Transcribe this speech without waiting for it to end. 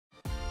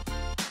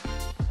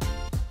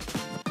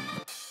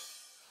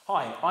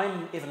Hi,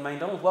 I'm Evan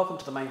Maindonald. Welcome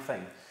to The Main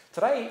Thing.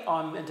 Today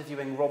I'm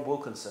interviewing Rob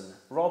Wilkinson.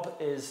 Rob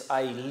is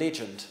a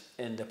legend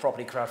in the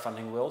property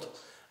crowdfunding world,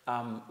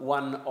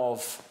 one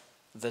of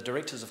the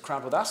directors of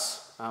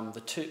CrowdWithUs,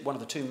 one of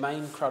the two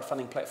main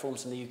crowdfunding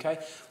platforms in the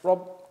UK.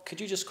 Rob,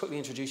 could you just quickly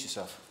introduce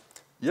yourself?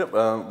 Yep,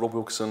 Rob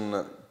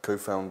Wilkinson,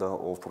 co-founder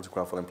of property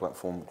crowdfunding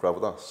platform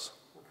CrowdWithUs.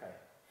 Okay.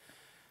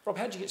 Rob,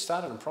 how did you get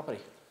started in property?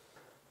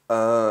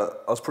 I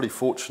was pretty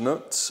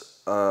fortunate.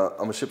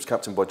 I'm a ship's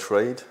captain by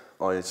trade.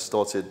 I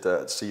started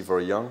at sea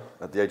very young.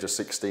 At the age of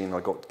 16, I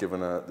got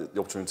given the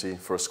opportunity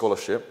for a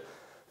scholarship.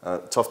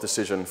 Tough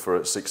decision for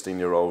a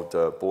 16-year-old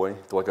boy.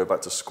 Do I go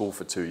back to school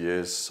for 2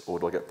 years, or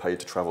do I get paid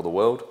to travel the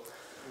world?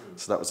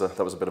 So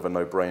that was a bit of a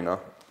no-brainer.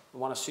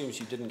 One assumes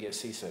you didn't get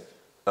seasick.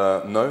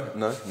 No.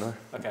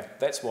 Okay,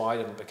 that's why I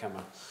didn't become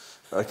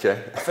a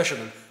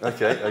fisherman.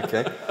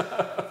 Okay.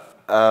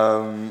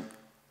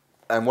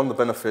 And one of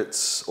the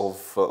benefits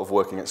of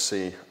working at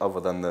sea, other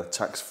than the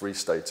tax-free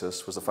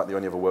status, was the fact that you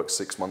only ever work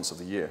 6 months of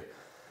the year.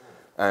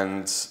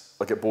 And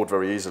I get bored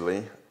very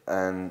easily,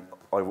 and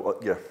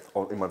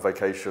in my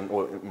vacation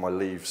or in my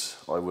leaves,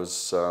 I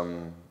was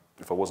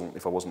if I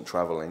wasn't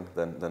traveling,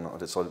 then I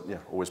decided,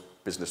 always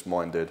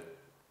business-minded,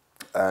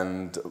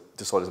 and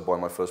decided to buy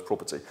my first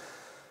property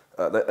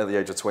at the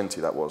age of 20.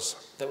 That was.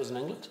 That was in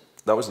England?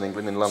 That was in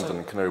England, in London,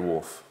 in Canary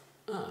Wharf.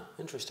 Ah,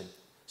 interesting.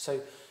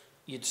 So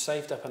you'd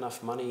saved up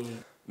enough money?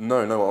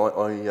 No,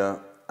 I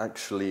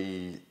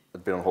actually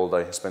had been on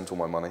holiday, spent all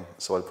my money,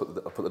 so I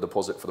put the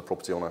deposit for the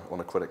property on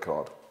a credit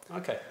card.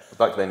 Okay.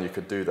 Back then you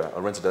could do that. I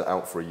rented it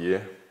out for a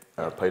year,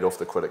 paid off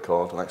the credit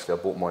card, and actually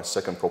I bought my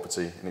second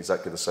property in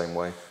exactly the same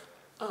way.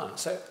 Ah,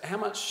 so how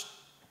much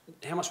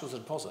was the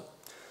deposit?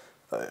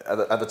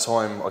 At the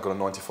time, I got a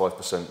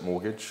 95%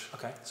 mortgage,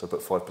 okay. So I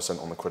put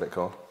 5% on the credit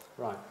card.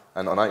 Right.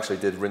 And I actually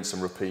did rinse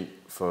and repeat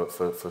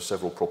for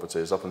several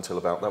properties up until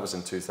that was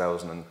in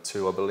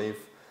 2002, I believe.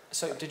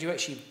 So did you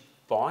actually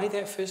buy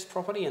that first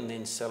property and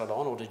then sell it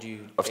on, or did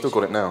you? I've still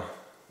got it now.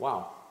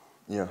 Wow.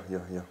 Yeah.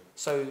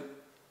 So how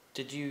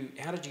did you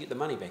get the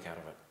money back out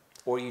of it?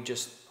 Or you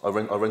just... I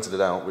rented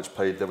it out,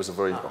 there was a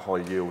very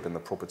high yield in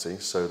the property,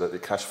 so that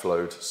it cash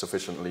flowed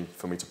sufficiently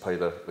for me to pay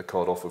the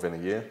card off within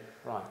a year.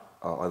 Right.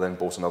 I then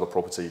bought another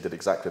property, did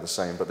exactly the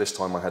same, but this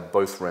time I had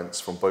both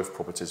rents from both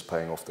properties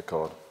paying off the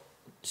card.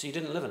 So you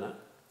didn't live in it?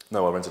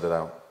 No, I rented it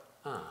out.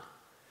 Ah.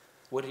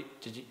 Where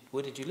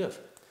did you live?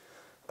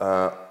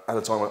 At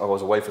the time, I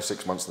was away for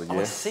 6 months of the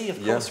year. I see,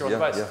 of course, you're on the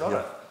base. Got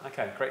it. Yeah.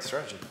 Okay, great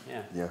strategy.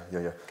 Yeah.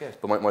 Good.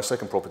 But my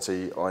second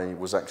property, I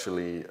was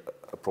actually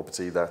a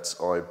property that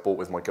I bought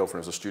with my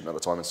girlfriend, who was a student at the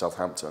time in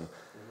Southampton.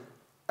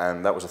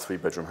 And that was a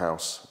 3-bedroom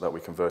house that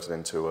we converted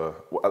into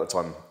at the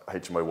time,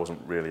 HMO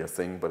wasn't really a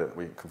thing, but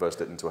we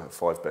converted it into a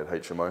 5-bed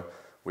HMO.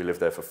 We lived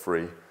there for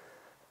free,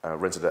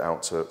 rented it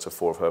out to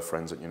 4 of her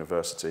friends at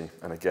university,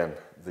 and again,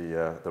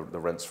 the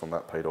rents from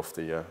that paid off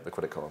the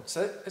credit card.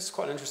 So it's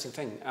quite an interesting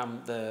thing.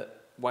 The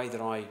way that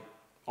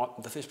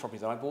the first property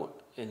that I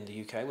bought in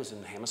the UK was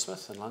in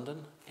Hammersmith in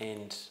London,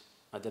 and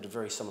I did a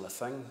very similar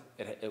thing.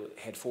 It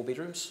had 4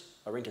 bedrooms.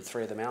 I rented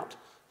 3 of them out.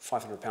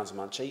 £500 a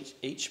month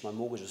each. My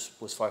mortgage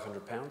was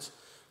 £500.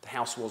 The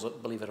house was,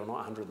 believe it or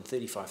not,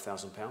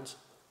 £135,000.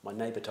 My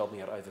neighbour told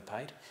me I'd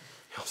overpaid.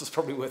 The house is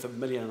probably worth £1.5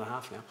 million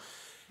now.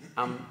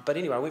 But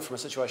anyway, I went from a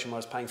situation where I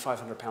was paying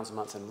 £500 a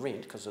month in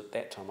rent, because at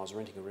that time I was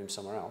renting a room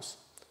somewhere else,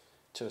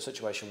 to a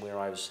situation where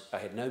I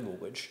had no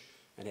mortgage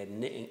and had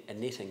a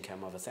net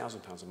income of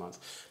 £1,000 a month.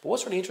 But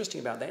what's really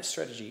interesting about that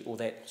strategy,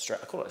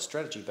 I call it a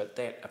strategy, but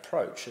that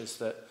approach, is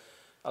that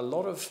a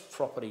lot of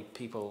property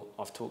people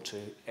I've talked to,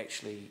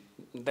 actually,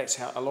 that's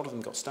how a lot of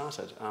them got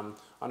started.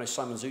 I know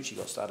Simon Zucchi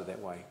got started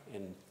that way,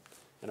 and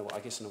I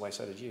guess in a way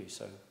so did you.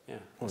 So yeah.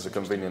 Well, it was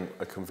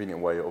a convenient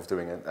way of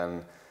doing it,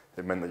 and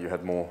it meant that you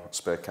had more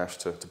spare cash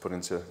to put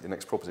into your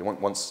next property.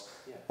 Once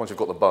you've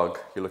got the bug,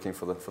 you're looking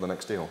for the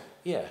next deal.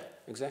 Yeah,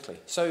 exactly.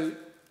 So,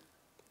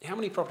 how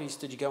many properties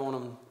did you go on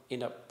and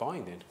end up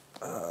buying then?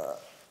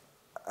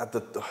 I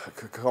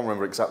can't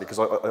remember exactly, because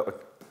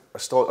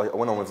I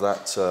went on with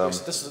that. Yes,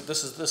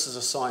 this is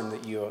a sign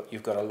that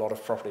you've got a lot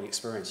of property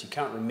experience. You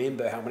can't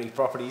remember how many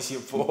properties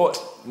you've bought.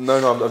 No,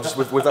 I'm just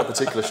with that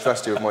particular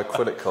strategy with my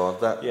credit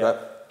card.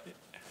 That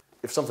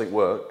if something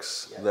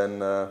works, then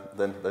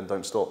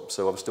don't stop.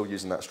 So I was still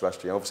using that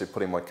strategy. I obviously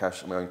putting my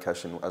own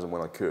cash in as and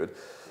when I could.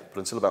 But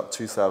until about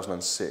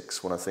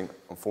 2006, when I think,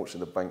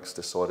 unfortunately, the banks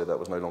decided that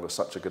was no longer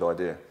such a good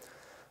idea.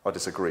 I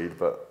disagreed,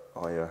 but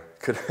I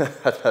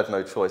had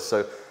no choice.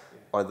 So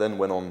I then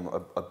went on,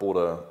 I bought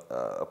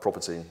a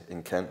property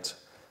in Kent,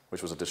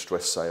 which was a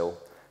distressed sale,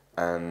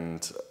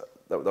 and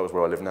that was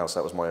where I live now, so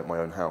that was my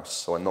own house.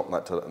 So I knocked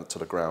that to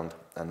the ground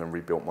and then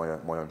rebuilt my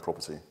own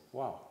property.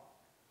 Wow.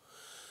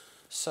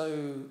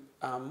 So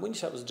when you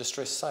say it was a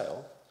distressed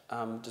sale,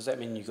 does that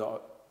mean you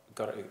got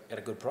it at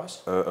a good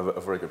price? A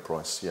very good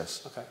price,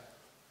 yes. Okay,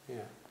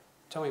 yeah.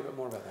 Tell me a bit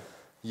more about that.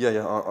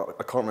 Yeah,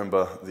 I can't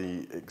remember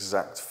the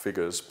exact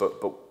figures,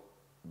 but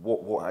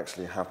what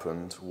actually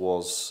happened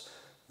was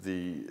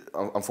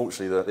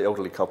unfortunately the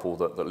elderly couple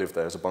that lived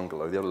there, as a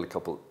bungalow, the elderly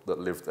couple that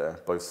lived there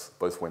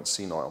both went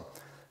senile,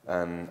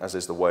 And as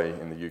is the way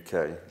in the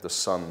UK, the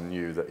son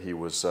knew that he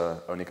was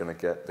only going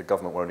to get, the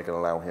government were only going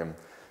to allow him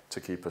to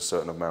keep a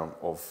certain amount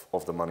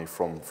of the money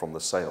from the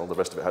sale. The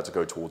rest of it had to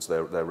go towards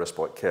their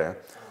respite care.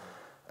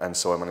 And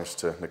so I managed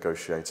to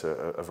negotiate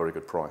a very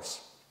good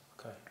price.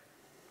 Okay.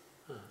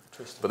 Oh,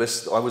 interesting. But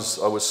this, I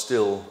was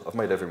still, I've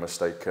made every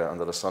mistake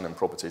under the sun in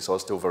property, so I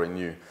was still very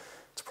new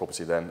to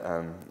property then.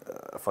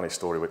 A funny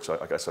story, which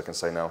I guess I can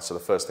say now. So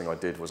the first thing I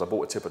did was I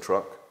bought a tipper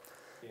truck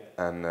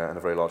and a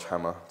very large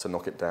hammer to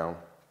knock it down.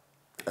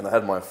 And I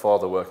had my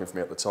father working for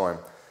me at the time.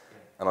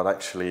 And I'd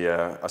actually,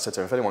 I said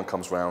to him, if anyone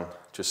comes round,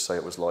 just say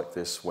it was like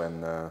this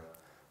when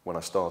I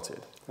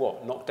started.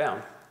 What, knocked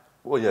down?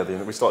 Well, yeah,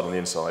 we started on the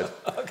inside.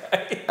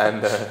 Okay.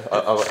 And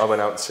I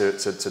went out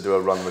to do a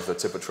run with the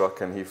tipper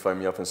truck, and he phoned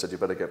me up and said, you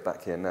better get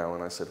back here now.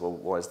 And I said, well,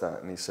 why is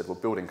that? And he said, well,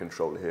 building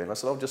control here. And I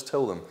said, I'll just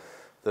tell them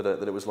that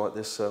it was like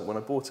this when I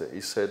bought it.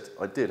 He said,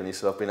 I did. And he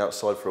said, I've been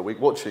outside for a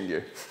week watching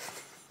you.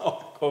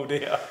 Oh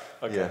dear.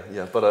 Okay.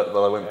 Yeah. But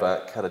I went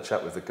back, had a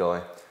chat with the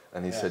guy,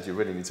 and he said, you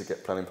really need to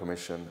get planning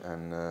permission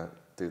and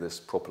do this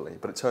properly.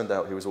 But it turned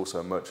out he was also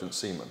a merchant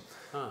seaman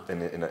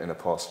in a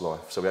past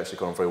life. So we actually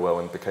got on very well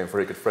and became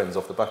very good friends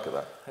off the back of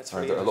that. That's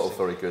really a lot of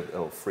very good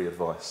free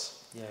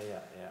advice.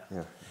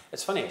 Yeah.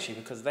 It's funny actually,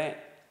 because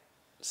that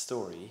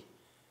story,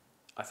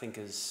 I think,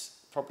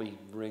 probably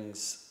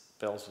rings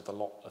bells with a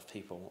lot of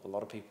people. A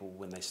lot of people,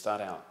 when they start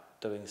out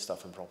doing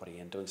stuff in property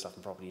and doing stuff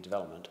in property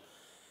development,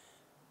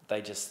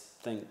 they just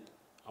think,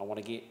 I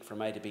want to get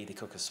from A to B the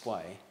quickest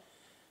way.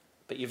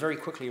 But you very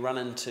quickly run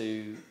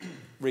into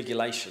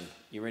regulation.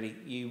 You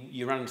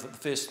run into the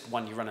first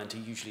one you run into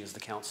usually is the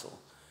council,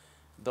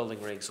 building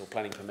regs or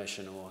planning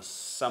permission, or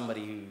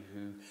somebody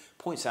who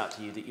points out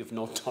to you that you've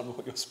not done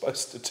what you're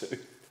supposed to do,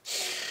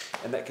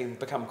 and that can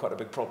become quite a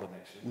big problem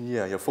actually.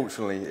 Yeah.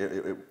 Fortunately,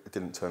 it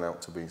didn't turn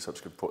out to be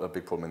such a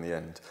big problem in the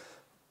end.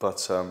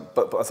 But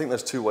I think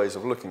there's two ways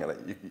of looking at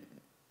it.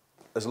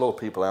 There's a lot of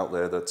people out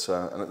there that,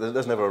 and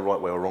there's never a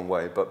right way or wrong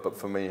way. But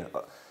for me,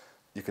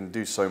 you can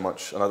do so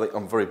much, and I think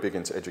I'm very big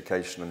into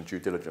education and due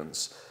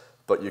diligence,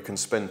 but you can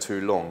spend too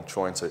long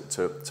trying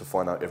to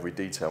find out every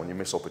detail and you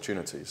miss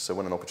opportunities. So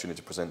when an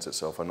opportunity presents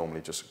itself, I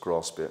normally just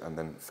grasp it and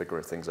then figure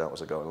things out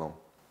as I go along.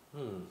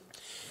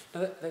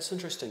 Now that's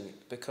interesting,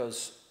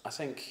 because I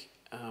think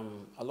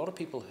a lot of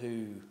people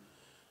who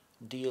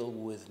deal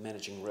with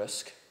managing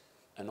risk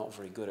are not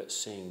very good at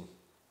seeing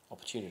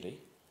opportunity,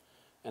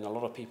 and a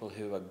lot of people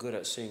who are good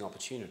at seeing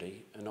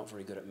opportunity are not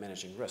very good at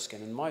managing risk.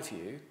 And in my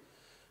view,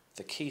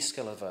 the key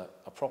skill of a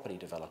property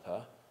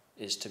developer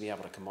is to be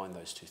able to combine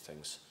those two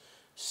things.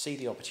 See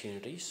the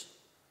opportunities,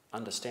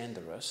 understand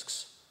the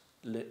risks,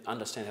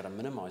 understand how to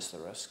minimize the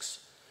risks,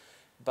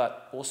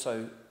 but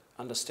also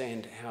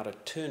understand how to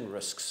turn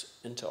risks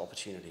into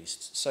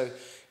opportunities. So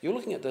you're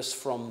looking at this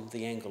from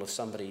the angle of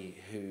somebody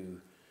who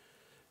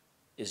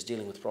is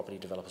dealing with property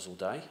developers all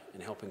day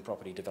and helping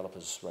property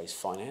developers raise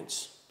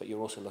finance, but you're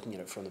also looking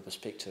at it from the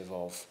perspective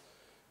of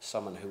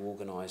someone who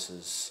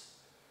organises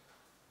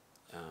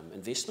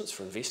investments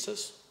for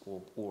investors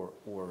or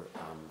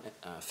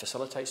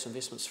facilitates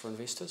investments for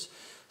investors.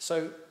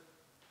 So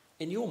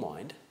in your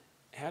mind,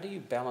 how do you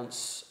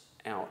balance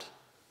out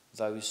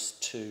those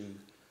two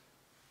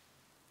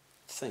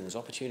things,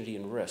 opportunity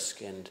and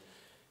risk, and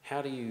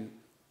how do you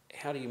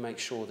make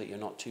sure that you're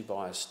not too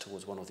biased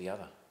towards one or the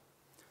other?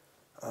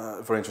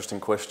 Very interesting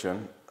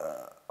question.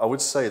 I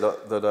would say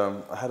that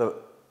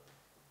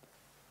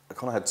I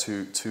kind of had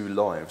two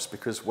lives,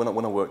 because when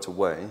I worked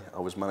away,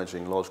 I was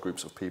managing large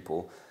groups of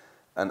people,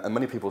 and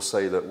many people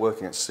say that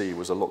working at sea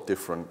was a lot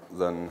different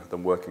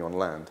than working on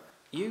land.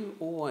 You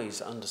always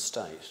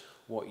understate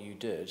what you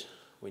did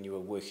when you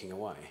were working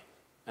away.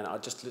 And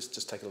let's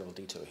just take a little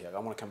detour here. I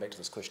want to come back to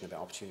this question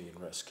about opportunity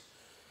and risk.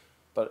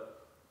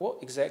 But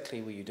what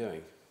exactly were you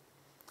doing?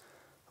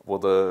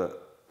 Well,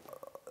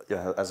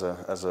 as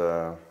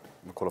a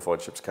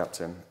qualified ships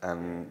captain,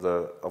 and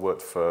I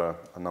worked for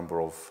a number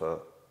of.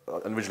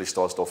 I originally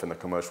started off in the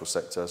commercial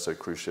sector, so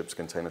cruise ships,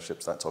 container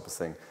ships, that type of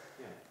thing.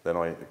 Yeah. Then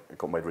I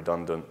got made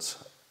redundant,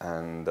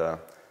 and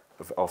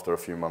after a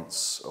few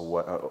months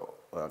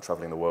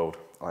travelling the world,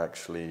 I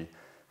actually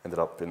ended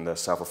up in the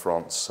south of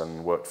France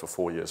and worked for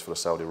 4 years for the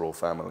Saudi royal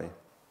family.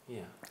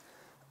 Yeah.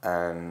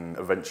 And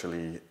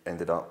eventually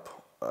ended up,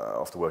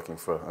 after working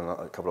for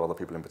a couple of other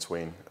people in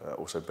between,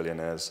 also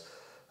billionaires.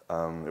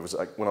 It was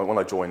when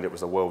I joined, it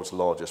was the world's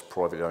largest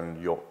privately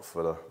owned yacht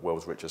for the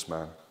world's richest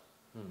man.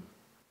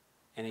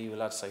 And are you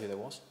allowed to say who that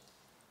was?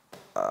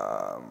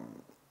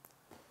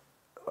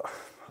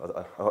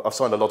 I've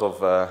signed a lot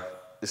of.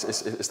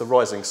 It's the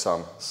Rising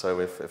Sun. So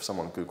if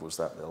someone Googles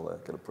that, they'll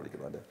get a pretty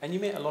good idea. And you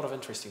met a lot of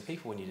interesting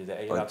people when you did that.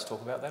 Are you allowed to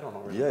talk about that or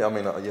not really? Yeah, I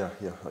mean, yeah.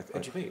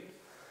 Who'd you meet?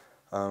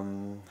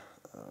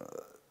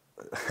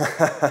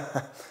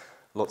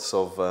 Lots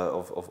of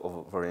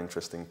very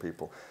interesting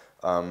people.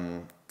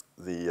 One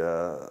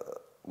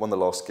of the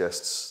last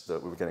guests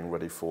that we were getting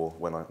ready for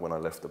when I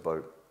left the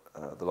boat,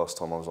 the last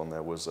time I was on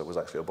there was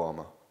actually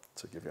Obama,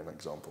 to give you an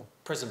example.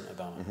 President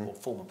Obama, or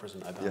former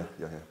President Obama?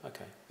 Yeah.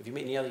 Okay. Have you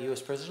met any other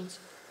US presidents?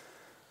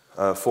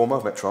 Former,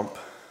 I've met Trump.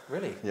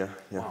 Really? Yeah,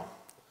 yeah. Wow.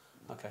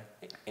 Okay.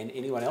 And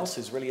anyone else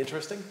who's really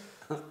interesting?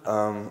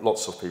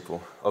 Lots of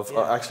people.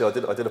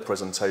 Actually, I did a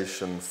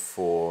presentation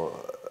for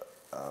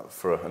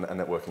a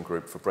networking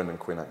group for Brendan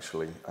Quinn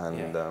actually,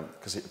 and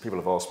because people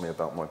have asked me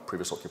about my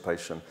previous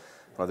occupation,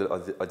 and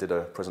I did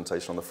a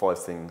presentation on the 5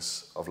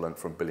 things I've learned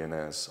from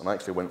billionaires, and I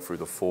actually went through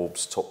the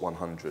Forbes top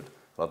 100.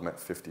 I'd met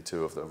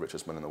 52 of the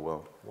richest men in the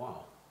world.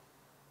 Wow.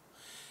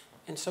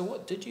 And so,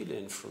 what did you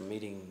learn from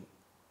meeting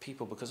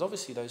people? Because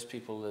obviously, those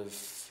people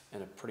live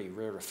in a pretty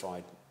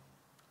rarefied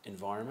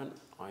environment.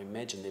 I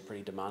imagine they're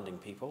pretty demanding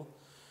people.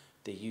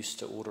 They're used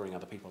to ordering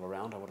other people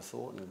around, I would have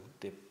thought, and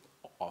they're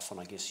often,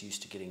 I guess,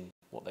 used to getting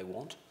what they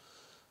want.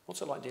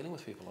 What's it like dealing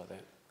with people like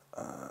that?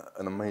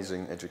 An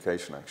amazing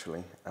education,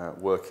 actually.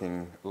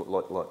 Working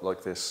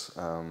like this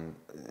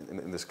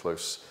in this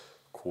close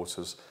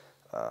quarters,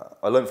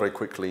 I learned very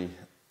quickly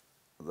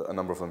that a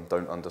number of them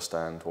don't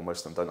understand, or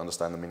most of them don't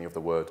understand the meaning of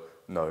the word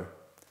no.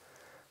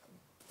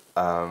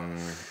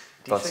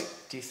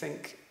 Do you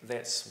think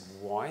that's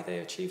why they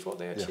achieved what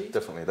they achieved? Yeah,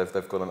 definitely.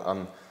 They've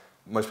got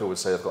most people would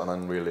say they've got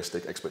an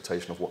unrealistic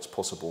expectation of what's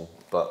possible,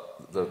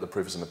 but the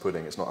proof is in the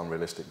pudding. It's not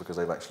unrealistic because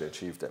they've actually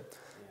achieved it.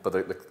 Yeah.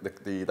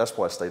 But that's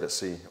why I stayed at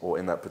sea, or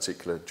in that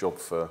particular job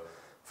for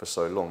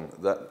so long.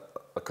 That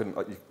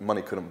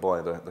money couldn't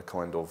buy the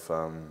kind of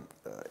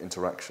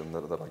interaction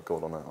that I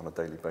got on a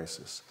daily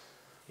basis.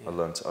 Yeah.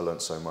 I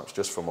learned so much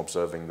just from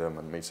observing them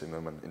and meeting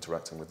them and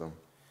interacting with them.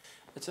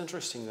 It's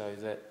interesting though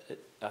that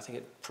I think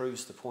it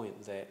proves the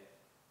point that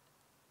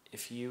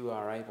if you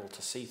are able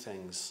to see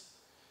things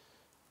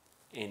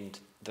and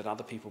that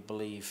other people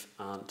believe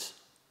aren't,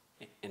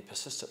 and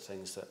persist at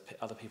things that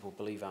other people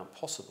believe aren't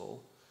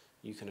possible,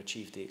 you can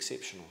achieve the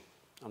exceptional.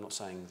 I'm not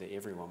saying that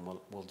everyone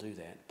will do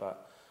that,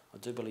 but I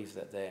do believe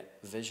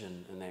that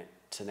vision and that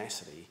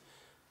tenacity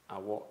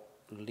are what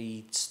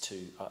leads to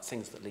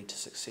things that lead to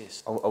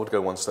success. I would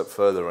go one step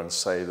further and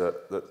say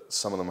that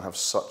some of them have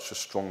such a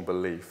strong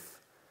belief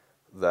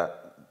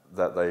that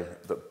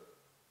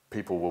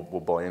people will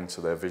buy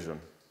into their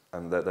vision,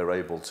 and that they're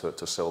able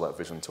to sell that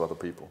vision to other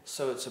people.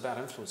 So it's about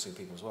influencing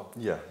people as well.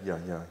 Yeah.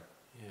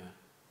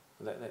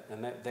 That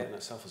in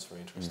itself is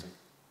very interesting.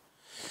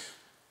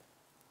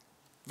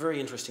 Very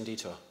interesting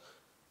detour.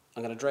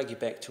 I'm going to drag you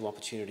back to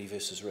opportunity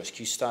versus risk.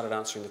 You started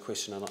answering the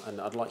question,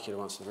 and I'd like you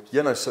to answer the risk.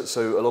 Yeah, no,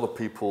 so a lot of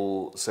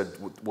people said,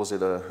 was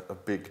it a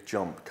big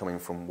jump coming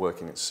from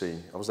working at sea?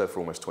 I was there for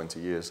almost 20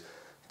 years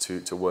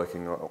to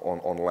working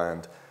on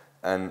land.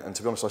 And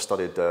to be honest, I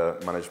studied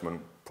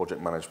management,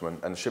 project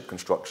management, and ship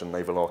construction,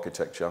 naval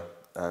architecture,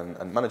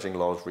 and managing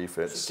large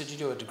refits. So did you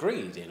do a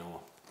degree then,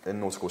 or? In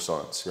nautical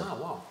science, yeah.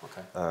 Oh, wow,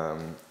 okay.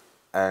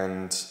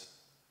 And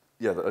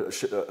yeah, the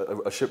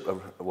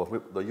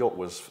yacht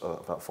was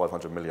about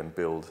 500 million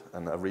build,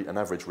 and an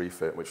average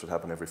refit, which would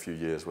happen every few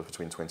years, was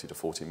between 20 to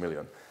 40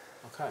 million.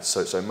 Okay.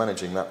 So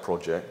managing that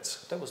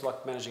project. That was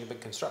like managing a big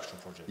construction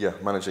project. Yeah,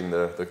 managing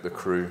the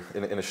crew.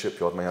 In a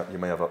shipyard, you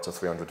may have up to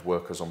 300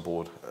 workers on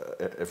board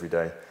every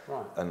day.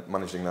 Right. And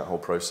managing that whole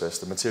process.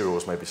 The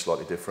materials may be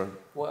slightly different.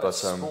 Well, but,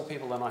 it's more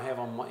people than I have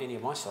on any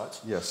of my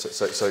sites. Yes,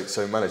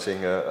 so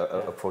managing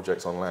a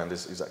project on land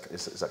is exactly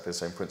the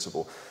same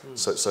principle.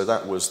 So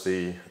that was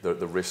the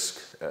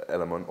risk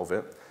element of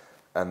it.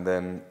 And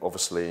then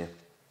obviously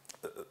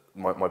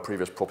my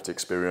previous property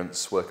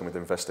experience working with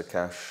investor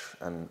cash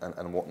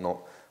and whatnot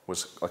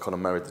was, I kind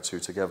of married the two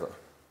together.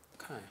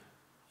 Okay,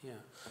 yeah.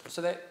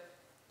 So that,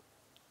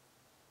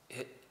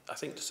 I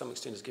think to some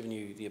extent has given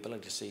you the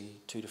ability to see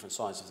two different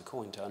sides of the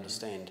coin, to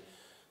understand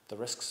the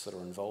risks that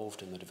are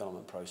involved in the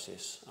development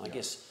process. And I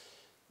guess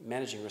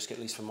managing risk, at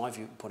least from my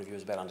point of view,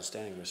 is about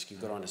understanding risk.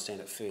 You've got to understand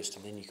it first,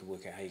 and then you can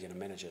work out how you're going to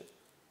manage it.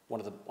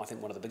 I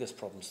think one of the biggest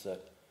problems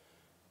that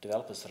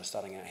developers that are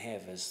starting out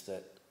have is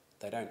that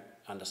they don't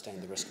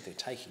understand the risk they're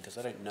taking because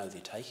they don't know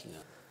they're taking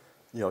it.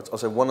 Yeah, I'll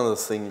say one of the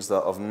things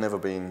that I've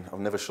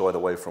never shied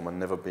away from, and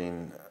never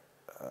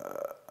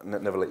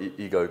let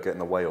ego get in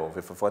the way of.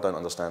 If I don't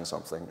understand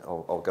something,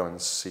 I'll go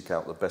and seek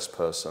out the best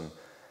person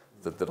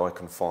that I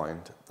can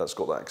find that's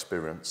got that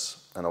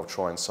experience, and I'll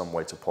try in some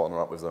way to partner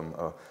up with them,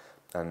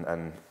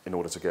 and in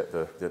order to get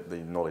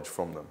the knowledge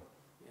from them.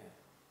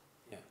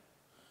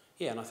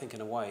 Yeah, and I think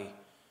in a way,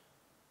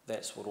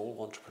 that's what all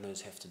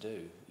entrepreneurs have to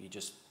do. You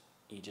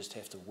just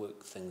have to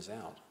work things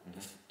out.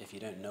 If you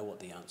don't know what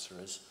the answer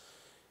is,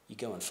 you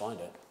go and find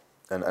it.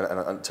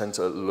 And tend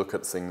to look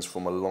at things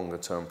from a longer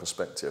term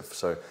perspective.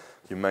 So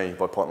you may,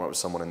 by partnering up with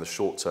someone in the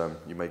short term,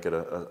 you may get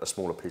a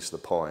smaller piece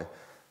of the pie,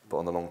 but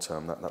on the long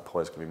term, that pie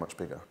is going to be much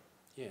bigger.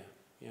 Yeah,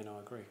 no,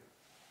 I agree.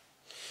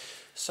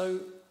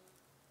 So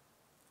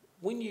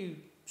when you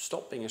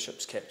stopped being a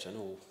ship's captain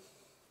or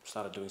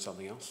started doing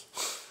something else,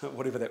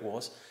 whatever that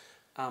was,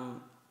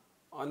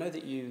 I know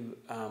that you,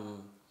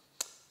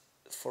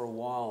 for a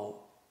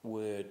while,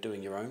 were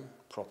doing your own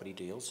property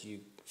deals. You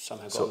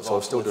somehow got involved. So I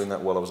was still doing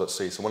that while I was at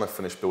sea. So when I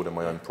finished building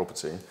my own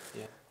property,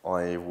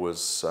 I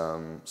was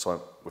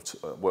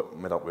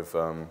met up with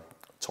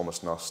Thomas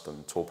Nust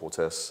and Tor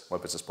Portes, my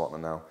business partner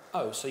now.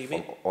 Oh, so you've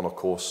been on a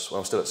course.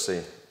 Well, I'm still at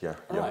sea. Yeah.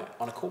 Right.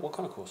 On a course. What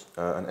kind of course?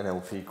 An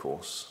NLP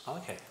course. Oh,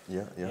 okay.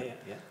 Yeah.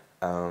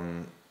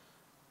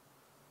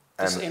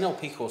 This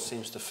NLP course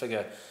seems to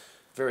figure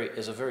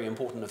is a very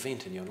important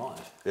event in your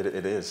life. It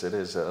is.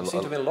 You seem to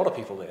have met a lot of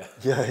people there.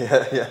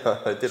 Yeah.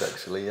 I did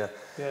actually. Yeah.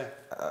 Yeah.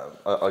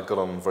 I got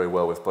on very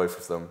well with both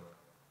of them,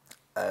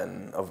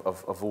 and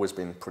I've always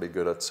been pretty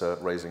good at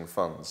raising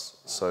funds.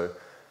 So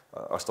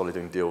I started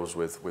doing deals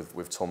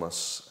with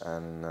Thomas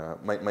and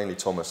mainly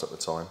Thomas at the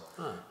time,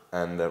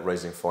 and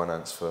raising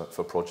finance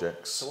for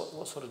projects. So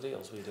what sort of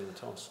deals were you doing with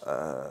Thomas?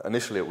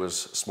 Initially, it was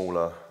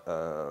smaller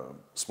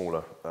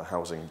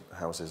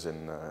houses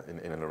in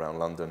and around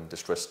London,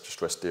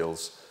 distressed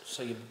deals.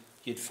 So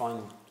you'd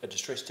find a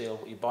distressed deal,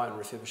 you buy and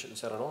refurbish it and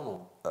sell it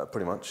on, or?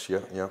 Pretty much,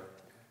 yeah.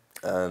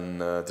 And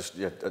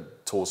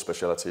Tor's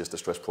speciality is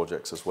distressed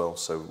projects as well.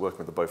 So working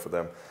with the both of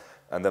them.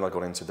 And then I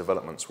got into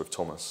developments with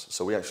Thomas.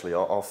 So we actually,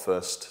 I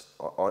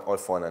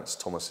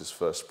financed Thomas's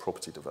first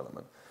property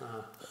development.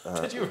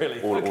 Did you really?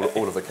 All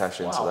of the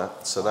cash into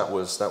that. So that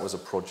was a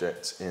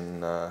project in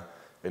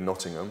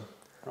Nottingham.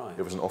 Right.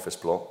 It was an office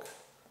block,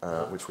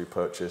 which we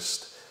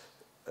purchased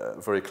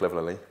very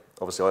cleverly.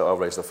 Obviously, I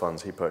raised the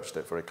funds. He purchased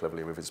it very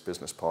cleverly with his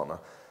business partner.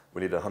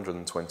 We needed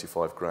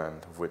 125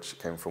 grand, of which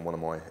came from one of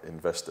my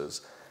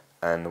investors.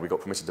 And we got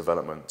permitted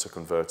development to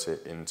convert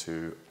it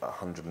into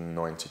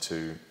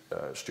 192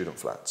 student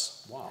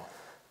flats. Wow.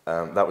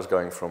 That was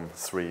going from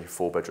 3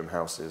 4-bedroom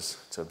houses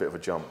to a bit of a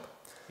jump.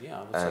 Yeah,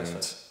 I would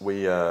say so.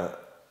 And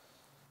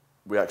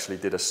we actually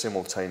did a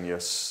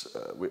simultaneous.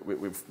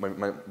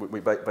 We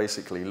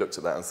basically looked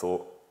at that and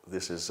thought,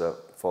 this is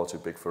far too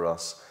big for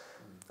us,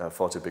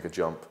 far too big a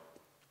jump.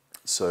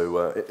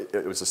 So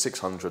it was a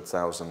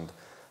 600,000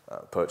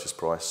 purchase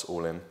price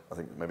all in. I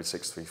think maybe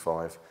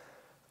 635.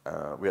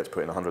 We had to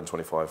put in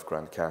 125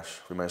 grand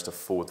cash. We managed to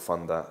forward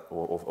fund that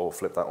or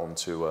flip that on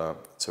to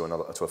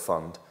a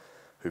fund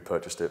who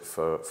purchased it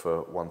for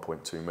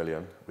 1.2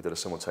 million. We did a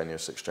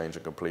simultaneous exchange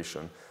and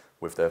completion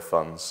with their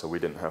funds, so we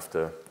didn't have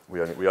to.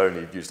 We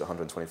only used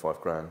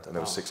 125 grand, and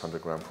there was 600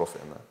 grand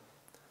profit in that.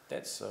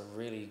 That's a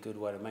really good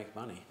way to make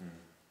money.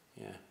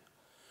 Yeah,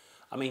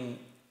 I mean,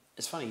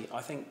 it's funny.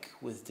 I think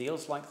with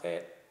deals like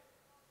that,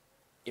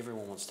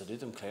 everyone wants to do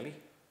them clearly,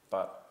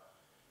 but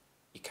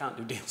you can't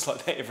do deals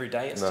like that every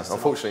day. It's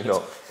unfortunately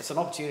not. It's an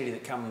opportunity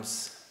that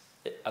comes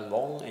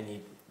along,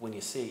 and when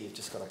you see it, you've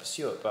just got to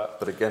pursue it.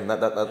 But again,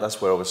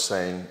 that's where I was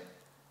saying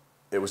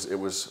it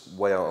was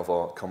way out of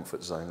our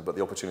comfort zone, but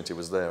the opportunity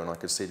was there, and I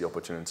could see the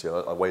opportunity.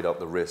 I weighed up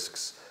the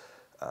risks.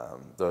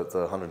 The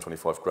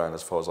 125 grand,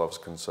 as far as I was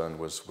concerned,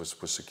 was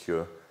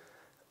secure,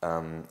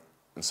 and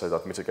so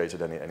that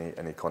mitigated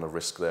any kind of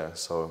risk there.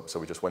 So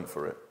we just went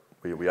for it.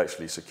 We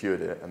actually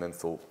secured it, and then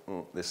thought,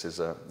 this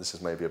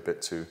is maybe a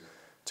bit too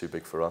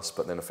big for us,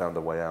 but then I found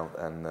a way out,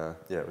 and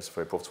it was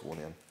very profitable in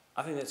the end.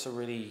 I think that's a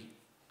really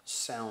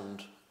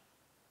sound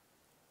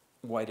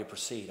way to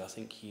proceed. I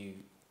think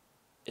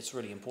it's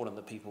really important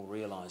that people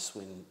realise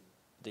when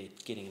they're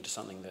getting into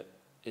something that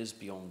is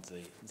beyond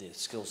their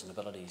skills and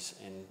abilities,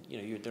 and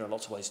there are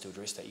lots of ways to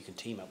address that. You can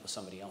team up with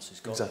somebody else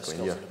who's got those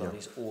skills and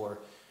abilities, or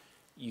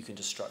you can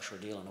just structure a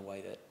deal in a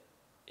way that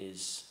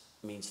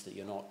means that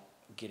you're not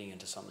getting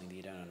into something that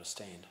you don't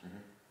understand.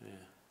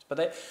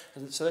 But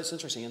so that's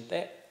interesting, and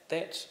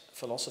that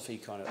philosophy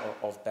kind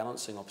of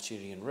balancing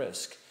opportunity and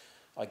risk,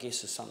 I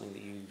guess, is something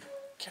that you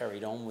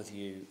carried on with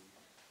you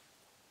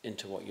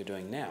into what you're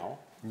doing now.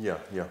 Yeah.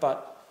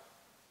 But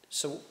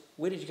so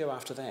where did you go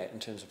after that in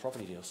terms of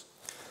property deals?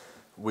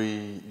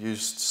 We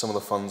used some of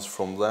the funds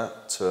from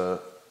that to,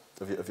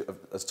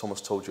 as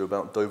Thomas told you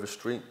about, Dover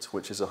Street,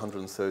 which is a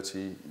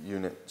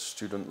 130-unit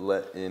student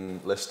let in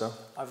Leicester.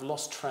 I've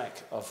lost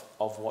track of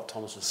what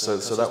Thomas was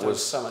doing. So that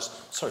was so much.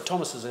 Sorry,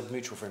 Thomas is a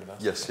mutual friend of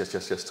ours. Yes,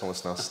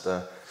 Thomas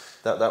Nust.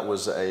 That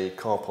was a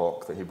car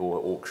park that he bought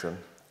at auction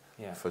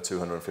for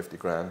 250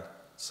 grand.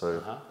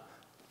 So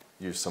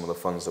used some of the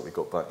funds that we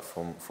got back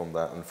from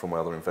that and from my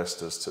other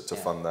investors to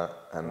fund that.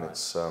 And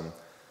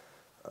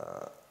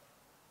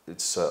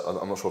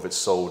I'm not sure if it's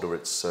sold or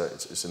it's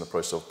in the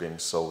process of being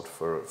sold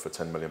for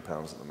 £10 million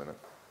at the minute.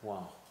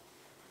 Wow.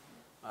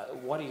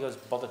 Why do you guys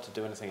bother to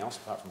do anything else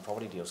apart from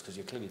property deals? Because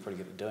you're clearly pretty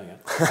good at doing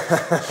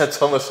it.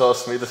 Thomas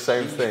asked me the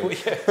same thing.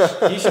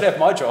 You should have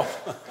my job.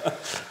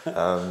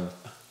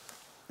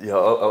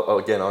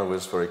 Again, I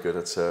was very good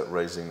at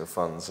raising the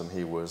funds, and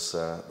he was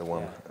the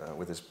one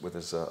with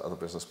his other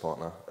business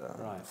partner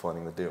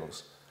finding the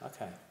deals.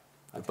 Okay.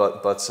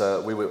 But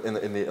we were on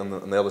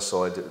the other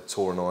side.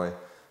 Tor and I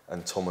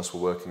and Thomas were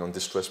working on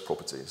distressed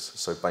properties,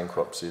 so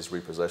bankruptcies,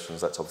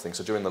 repossessions, that type of thing.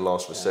 So during the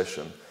last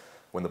recession,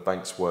 when the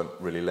banks weren't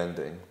really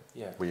lending,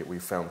 we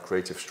found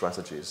creative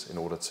strategies in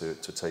order to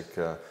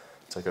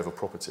take over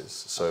properties.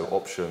 So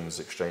options,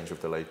 exchange of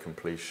delayed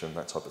completion,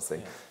 that type of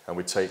thing, and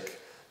we take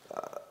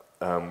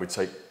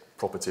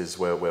properties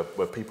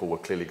where people were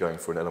clearly going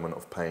for an element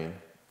of pain.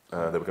 They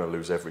were going to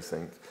lose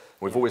everything.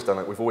 We've always done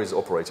it. We've always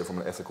operated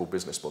from an ethical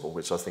business model,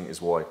 which I think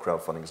is why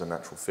crowdfunding is a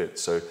natural fit.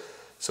 So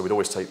So we'd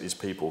always take these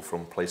people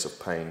from place of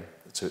pain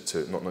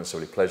to not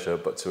necessarily pleasure,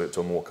 but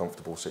to a more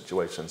comfortable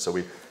situation. So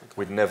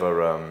we'd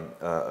never,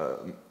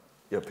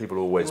 people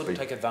always wouldn't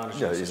take advantage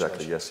of the exactly,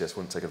 situation. yes,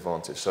 wouldn't take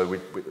advantage. So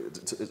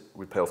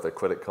we'd pay off their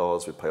credit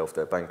cards, we'd pay off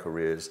their bank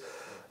arrears,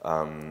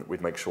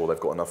 we'd make sure they've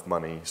got enough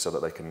money so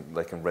that they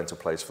can rent a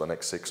place for the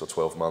next 6 or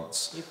 12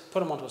 months. You put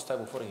them onto a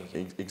stable footing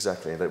again.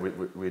 Exactly.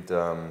 We'd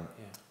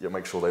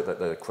make sure that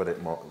their credit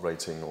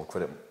rating or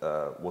credit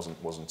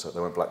wasn't they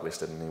weren't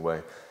blacklisted in any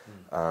way.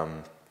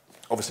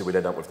 Obviously, we'd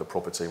end up with the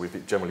property.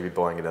 We'd generally be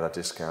buying it at a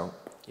discount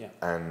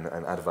and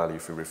add value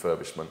through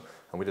refurbishment.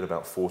 And we did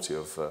about 40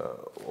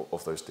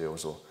 of those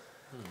deals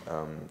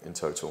in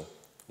total.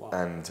 Wow.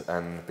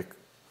 And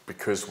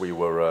because we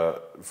were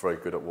very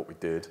good at what we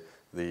did,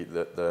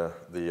 the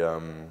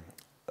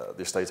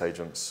estate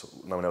agents,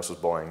 no one else was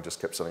buying, just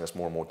kept selling us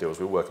more and more deals.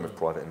 We were working with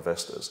private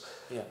investors.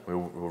 Yeah. We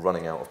were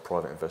running out of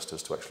private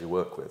investors to actually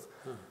work with.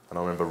 And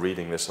I remember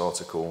reading this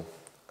article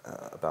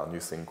about a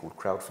new thing called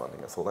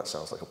crowdfunding. I thought that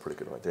sounds like a pretty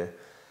good idea.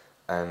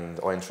 And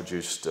I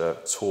introduced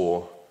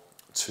Tor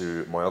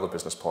to my other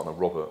business partner,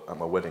 Robert, at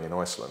my wedding in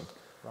Iceland.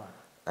 Right.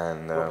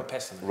 And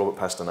Robert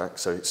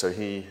Pasternak. So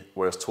he,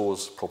 whereas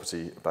Tor's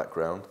property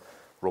background,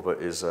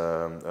 Robert is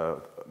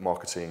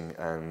marketing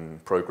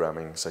and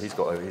programming. So he's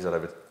had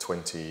over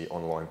 20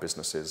 online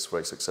businesses,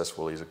 very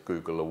successful. He's a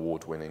Google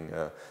award-winning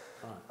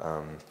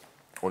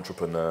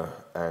entrepreneur,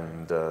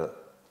 and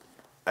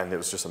it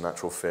was just a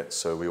natural fit.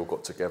 So we all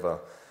got together,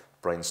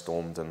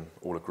 brainstormed, and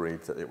all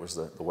agreed that it was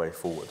the way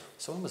forward.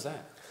 So when was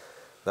that?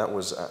 That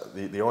was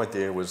the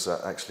idea was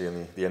actually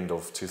in the end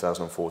of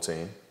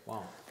 2014.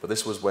 Wow. But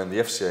this was when the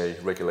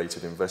FCA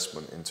regulated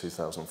investment in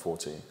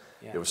 2014.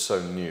 Yeah. It was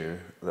so new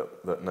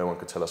that no one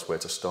could tell us where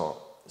to start.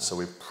 So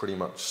we pretty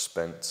much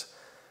spent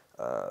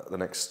the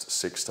next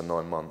 6 to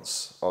 9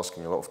 months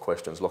asking a lot of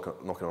questions,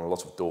 knocking on a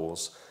lot of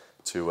doors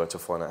to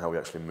find out how we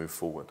actually move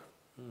forward.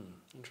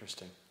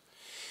 Interesting.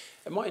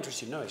 It might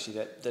interest you to know actually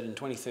that in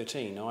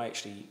 2013 I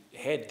actually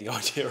had the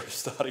idea of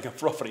starting a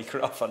property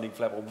crowdfunding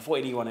platform before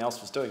anyone else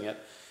was doing it.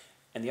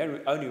 And the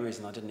only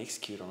reason I didn't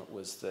execute on it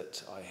was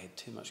that I had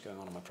too much going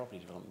on in my property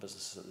development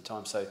businesses at the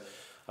time. So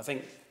I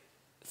think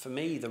for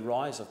me the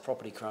rise of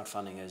property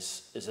crowdfunding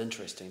is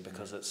interesting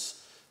because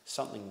it's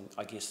something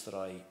I guess that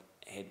I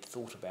had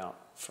thought about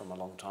from a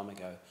long time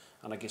ago.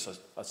 And I guess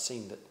I've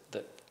seen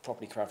that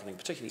property crowdfunding,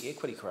 particularly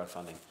equity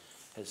crowdfunding,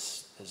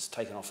 has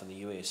taken off in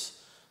the US.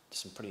 There's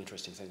some pretty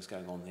interesting things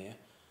going on there.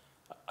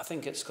 I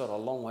think it's got a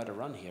long way to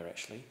run here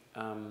actually.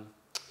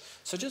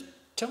 So just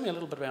tell me a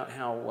little bit about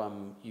how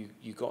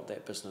you got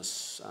that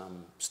business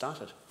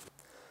started.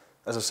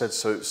 As I said,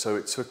 so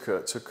it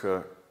took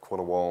quite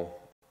a while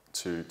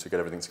to get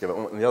everything together.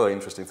 And the other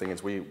interesting thing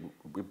is we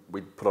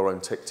put our own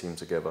tech team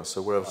together.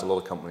 So whereas a lot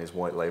of companies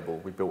white label,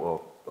 we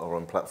built our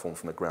own platform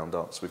from the ground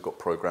up. So we've got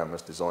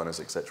programmers, designers,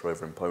 etc.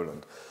 over in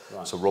Poland.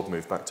 Right. So Rob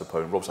moved back to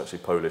Poland. Rob's actually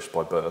Polish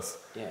by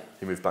birth. Yeah.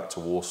 He moved back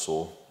to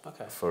Warsaw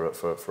for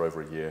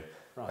over a year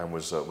and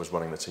was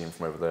running the team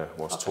from over there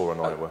whilst Tor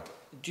and I were.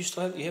 Do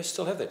you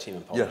still have that team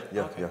in Poland?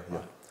 Yeah.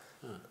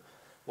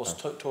 Whilst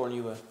Tor and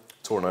you were?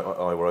 Tor and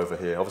I were over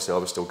here. Obviously I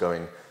was still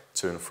going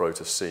to and fro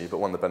to sea, but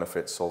one of the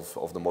benefits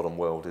of the modern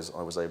world is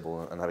I was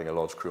able, and having a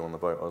large crew on the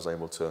boat, I was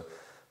able to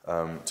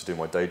do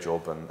my day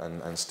job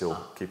and still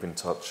keep in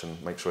touch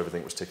and make sure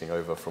everything was ticking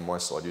over from my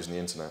side using the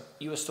internet.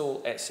 You were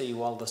still at sea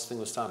while this thing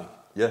was starting?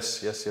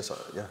 Yes.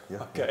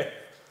 Okay,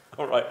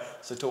 all right.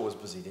 So Tor was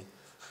busy then.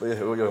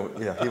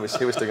 Well, he was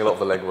doing a lot of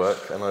the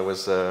legwork, and I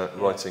was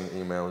writing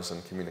emails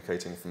and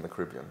communicating from the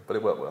Caribbean, but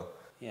it worked well.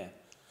 Yeah.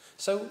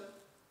 So,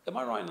 am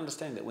I right in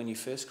understanding that when you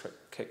first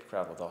kicked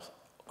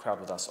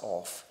CrowdWithUs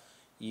off,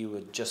 you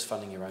were just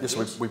funding your own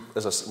deals?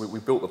 Yes, we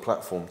built the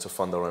platform to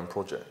fund our own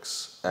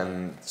projects.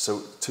 And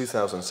so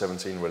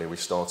 2017 really we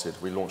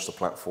launched the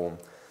platform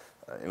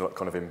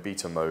in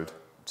beta mode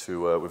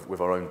with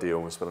our own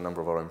deals, with a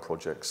number of our own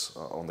projects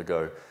on the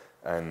go,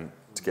 and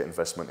to get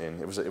investment in.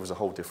 It was a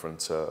whole different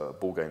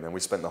ballgame then. We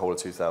spent the whole of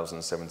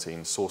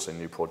 2017 sourcing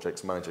new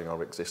projects, managing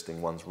our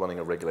existing ones, running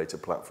a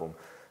regulated platform,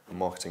 and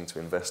marketing to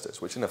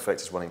investors, which in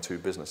effect is running 2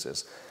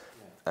 businesses,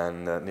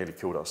 and nearly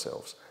killed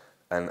ourselves.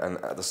 And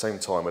at the same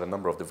time, we had a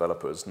number of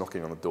developers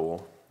knocking on the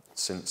door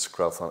since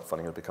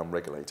crowdfunding had become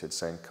regulated,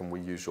 saying, can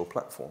we use your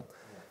platform?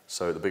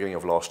 So at the beginning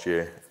of last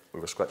year, we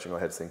were scratching our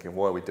head thinking,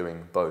 why are we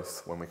doing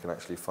both when we can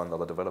actually fund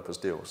other developers'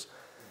 deals?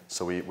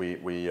 So we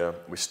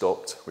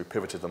stopped, we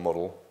pivoted the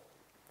model.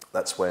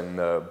 That's when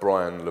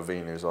Brian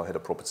Levine, who's our head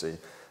of property,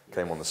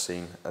 came on the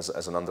scene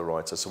as an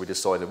underwriter. So we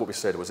decided, what we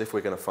said was, if we're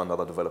going to fund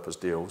other developers'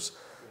 deals,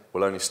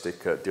 we'll only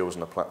stick deals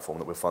on a platform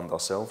that we'll fund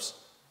ourselves.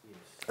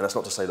 And that's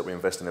not to say that we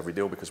invest in every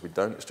deal, because we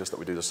don't. It's just that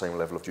we do the same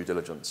level of due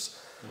diligence.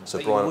 So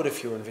that you would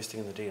if you were investing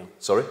in the deal?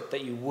 Sorry?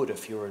 That you would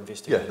if you were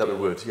investing in the deal? Yeah, that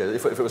we would.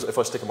 Yeah, if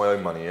I stick my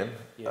own money in,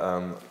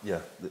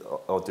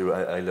 I'll do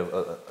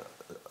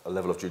a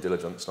level of due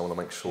diligence, and I want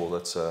to make sure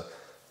that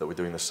we're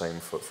doing the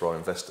same for our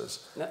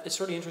investors. Now, it's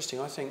really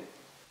interesting. I think,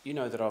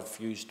 that I've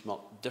used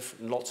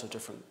lots of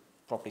different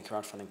property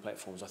crowdfunding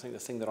platforms. I think the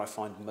thing that I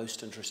find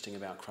most interesting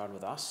about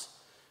CrowdWithUs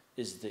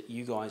is that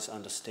you guys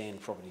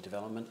understand property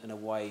development in a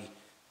way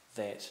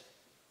that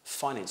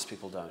finance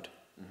people don't.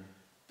 Mm-hmm.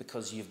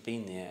 Because you've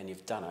been there and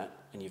you've done it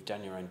and you've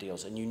done your own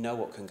deals and you know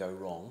what can go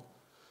wrong.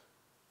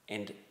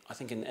 And I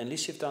think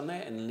unless you've done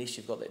that and unless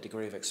you've got that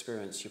degree of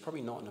experience, you're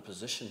probably not in a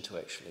position to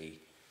actually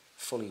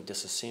fully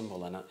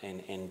disassemble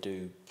and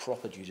do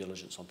proper due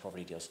diligence on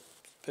property deals.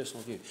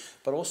 Personal view.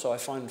 But also I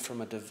find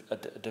from a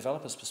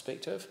developer's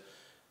perspective,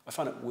 I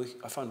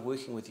find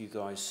working with you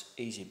guys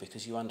easy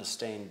because you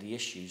understand the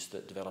issues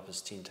that developers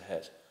tend to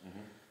hit. Mm-hmm.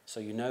 So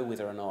you know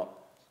whether or not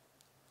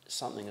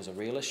something is a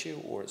real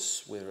issue or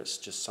whether it's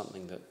just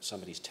something that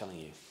somebody's telling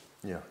you.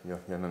 No,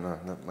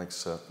 that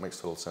makes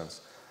total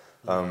sense.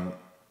 Mm-hmm.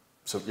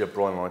 So yeah,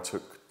 Brian and I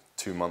took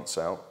 2 months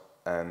out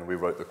and we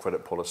wrote the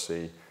credit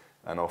policy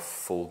and our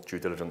full due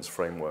diligence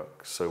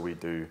framework. So we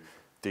do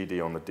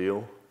DD on the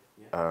deal,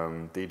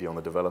 DD on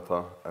the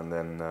developer, and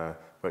then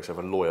we actually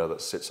have a lawyer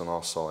that sits on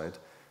our side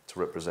to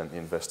represent the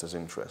investor's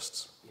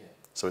interests. Yeah.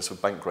 So it's a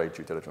bank grade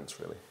due diligence,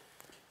 really.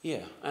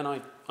 Yeah, and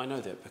I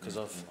know that because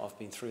I've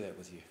been through that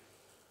with you.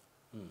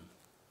 Hmm.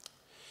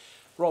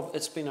 Rob,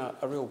 it's been a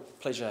real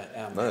pleasure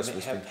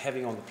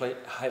having on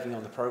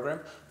the program.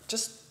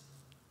 Just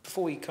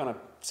before we kind of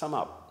sum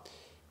up,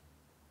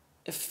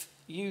 if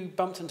you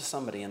bumped into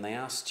somebody and they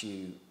asked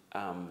you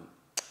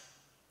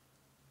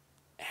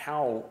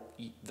how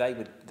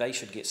they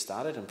should get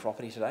started in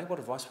property today, what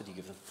advice would you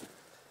give them?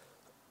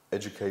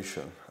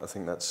 Education. I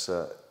think that's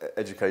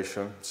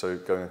education. So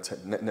going to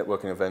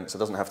networking events. It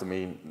doesn't have to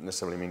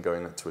necessarily mean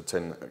going to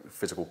attend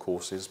physical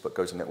courses, but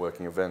go to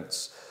networking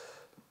events.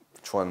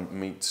 Try and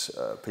meet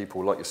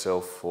people like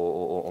yourself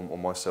or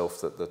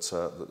myself that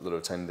are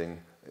attending.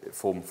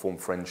 Form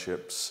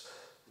friendships.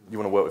 You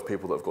want to work with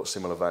people that have got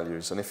similar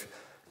values, and if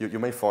you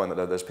may find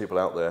that there's people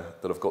out there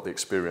that have got the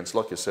experience,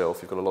 like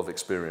yourself. You've got a lot of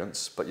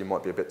experience, but you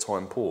might be a bit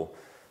time poor.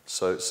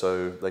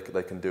 So they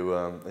can do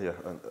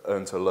an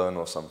earn to learn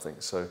or something.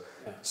 So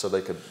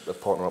they could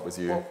partner up with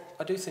you. Well,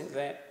 I do think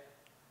that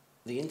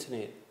the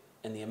internet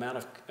and the amount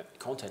of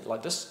content,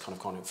 like this kind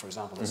of content, for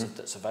example,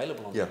 that's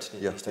available on the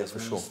internet these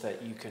days, means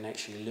that you can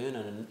actually learn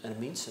an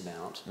immense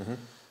amount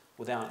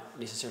without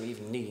necessarily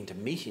even needing to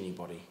meet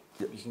anybody.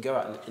 You can go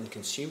out and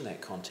consume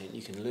that content.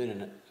 You can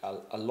learn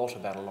a lot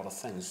about a lot of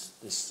things.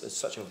 It's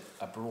such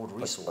a broad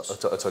resource. I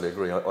totally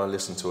agree. I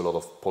listen to a lot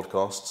of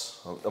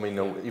podcasts. I mean,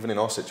 even in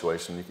our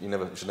situation,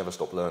 you should never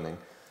stop learning.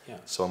 Yeah.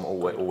 So I'm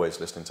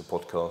always listening to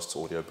podcasts,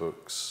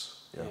 audiobooks.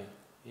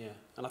 Yeah.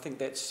 And I think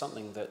that's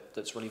something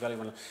that's really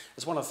valuable.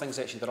 It's one of the things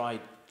actually that I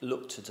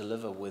look to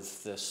deliver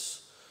with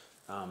this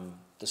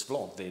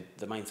vlog.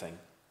 The main thing.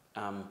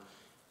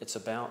 It's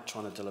about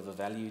trying to deliver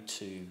value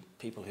to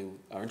people who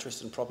are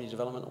interested in property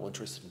development or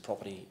interested in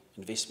property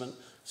investment.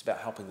 It's about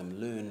helping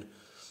them learn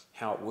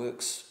how it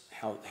works,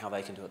 how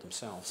they can do it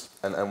themselves.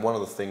 And one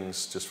of the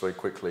things, just very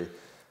quickly,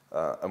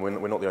 and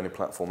we're not the only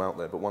platform out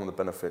there, but one of the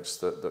benefits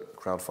that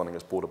crowdfunding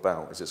has brought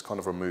about is it's kind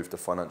of removed the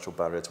financial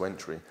barrier to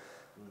entry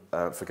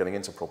for getting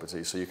into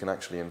property. So you can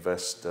actually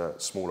invest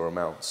smaller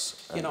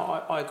amounts.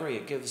 I agree.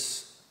 It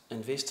gives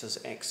investors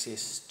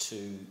access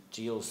to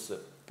deals that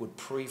would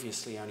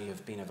previously only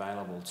have been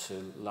available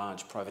to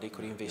large private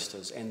equity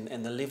investors,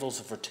 and the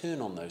levels of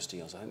return on those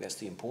deals. I think that's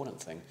the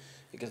important thing.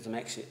 It gives them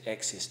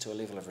access to a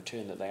level of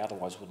return that they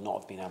otherwise would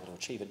not have been able to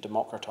achieve. It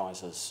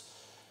democratises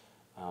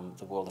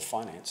the world of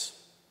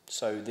finance.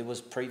 So there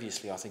was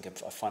previously, I think, a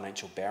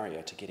financial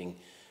barrier to getting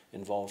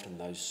involved in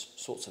those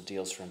sorts of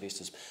deals for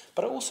investors.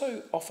 But it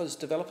also offers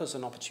developers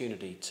an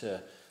opportunity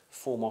to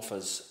form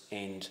offers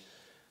and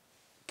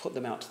put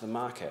them out to the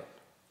market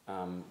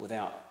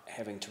without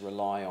having to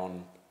rely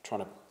on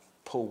trying to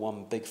pull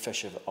one big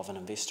fish of an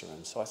investor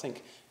in. So I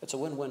think it's a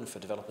win-win for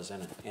developers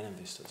and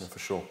investors. Yeah, for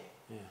sure.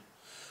 Yeah.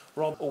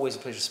 Rob, always a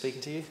pleasure speaking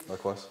to you.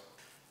 Likewise.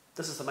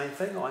 This is The Main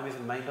Thing. I'm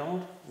Evan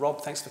Maindonald.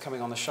 Rob, thanks for coming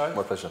on the show.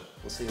 My pleasure.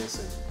 We'll see you all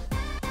soon.